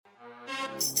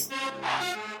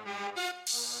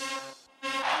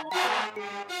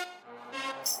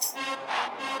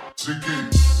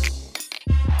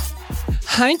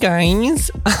Hi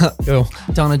guys.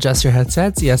 Don't adjust your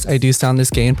headsets. Yes, I do sound this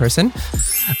gay in person.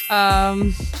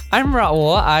 I'm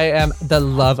Raul. I am the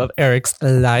love of Erick's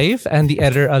life and the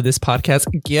editor of this podcast.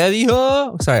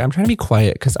 Sorry, I'm trying to be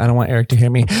quiet because I don't want Erick to hear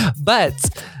me. But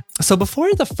so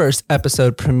before the first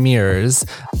episode premieres,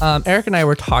 Erick and I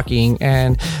were talking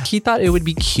and he thought it would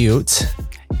be cute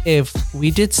if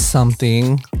we did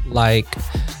something like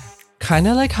kind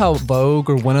of like how Vogue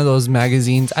or one of those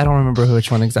magazines, I don't remember which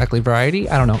one exactly, Variety,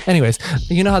 I don't know. Anyways,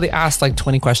 you know how they ask like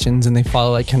 20 questions and they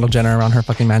follow like Kendall Jenner around her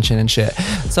fucking mansion and shit.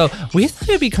 So we thought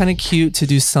it'd be kind of cute to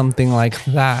do something like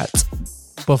that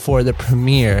before the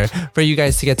premiere for you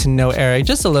guys to get to know Erick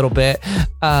just a little bit.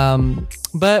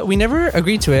 But we never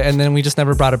agreed to it and then we just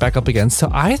never brought it back up again. So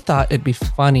I thought it'd be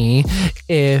funny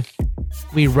if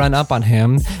we run up on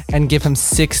him and give him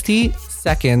 60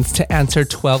 seconds to answer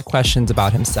 12 questions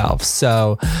about himself.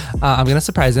 So I'm going to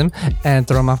surprise him and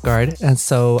throw him off guard. And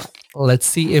so let's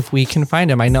see if we can find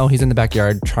him. I know he's in the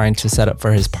backyard trying to set up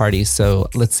for his party. So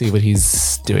let's see what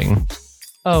he's doing.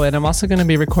 Oh, and I'm also going to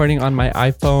be recording on my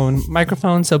iPhone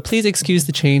microphone. So please excuse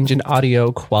the change in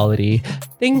audio quality.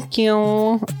 Thank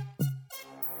you.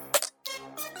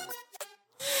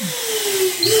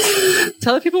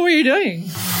 Tell the people what you're doing.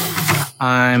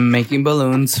 I'm making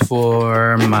balloons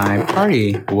for my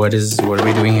party. What are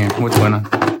we doing here? What's going on?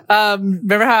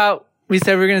 Remember how we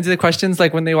said we were going to do the questions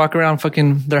like when they walk around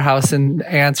fucking their house and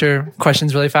answer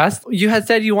questions really fast? You had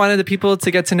said you wanted the people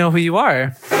to get to know who you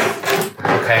are.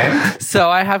 Okay. So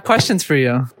I have questions for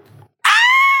you.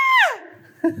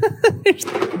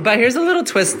 But here's a little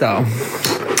twist though.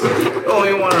 Oh,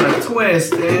 you wanted a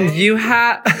twist, eh?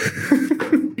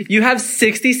 You have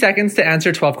 60 seconds to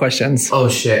answer 12 questions. Oh,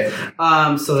 shit.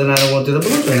 So then I won't do the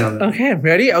balloons right now. Then. Okay,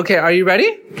 ready? Okay, are you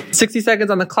ready? 60 seconds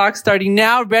on the clock starting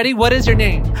now. Ready? What is your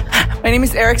name? My name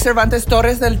is Erick Cervantez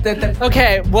Torres.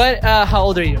 Okay, how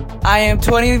old are you? I am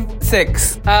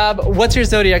 26. What's your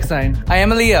zodiac sign? I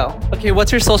am a Leo. Okay,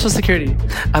 what's your social security?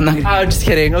 I'm not gonna... Just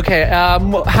kidding. Okay,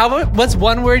 what's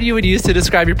one word you would use to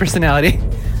describe your personality?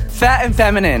 Fat and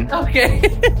feminine. Okay.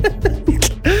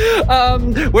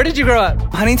 Where did you grow up?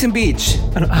 Huntington Beach.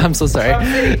 I'm so sorry.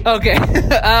 Okay.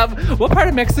 What part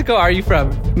of Mexico are you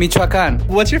from? Michoacan.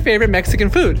 What's your favorite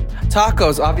Mexican food?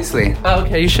 Tacos, obviously.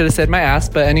 Okay, you should have said my ass,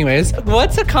 but anyways.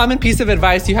 What's a common piece of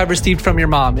advice you have received from your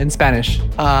mom in Spanish?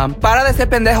 Para de ser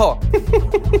pendejo.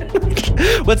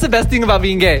 What's the best thing about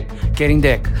being gay? Getting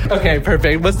dick. Okay,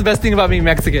 perfect. What's the best thing about being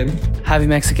Mexican? Having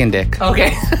Mexican dick.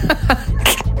 Okay.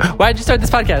 Why'd you start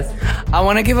this podcast? I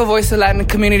want to give a voice to the Latin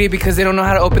community because they don't know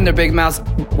how to open their big mouths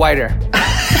wider.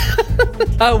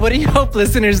 What do you hope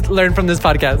listeners learn from this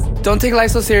podcast? Don't take life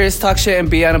so serious, talk shit,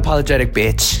 and be unapologetic,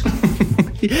 bitch.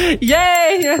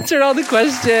 Yay! You answered all the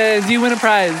questions. You win a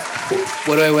prize.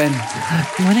 What do I win?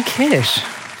 You win a kiss.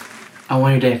 I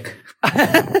want your dick.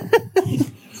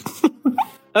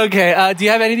 Okay, do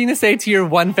you have anything to say to your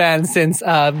one fan since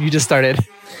you just started?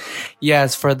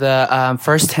 Yes, for the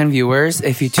first 10 viewers,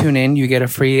 if you tune in, you get a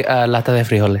free lata de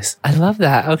frijoles. I love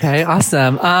that. Okay,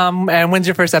 awesome. And when's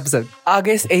your first episode?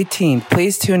 August 18th.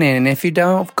 Please tune in. And if you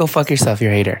don't, go fuck yourself,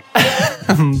 you're a hater.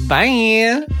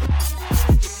 Bye.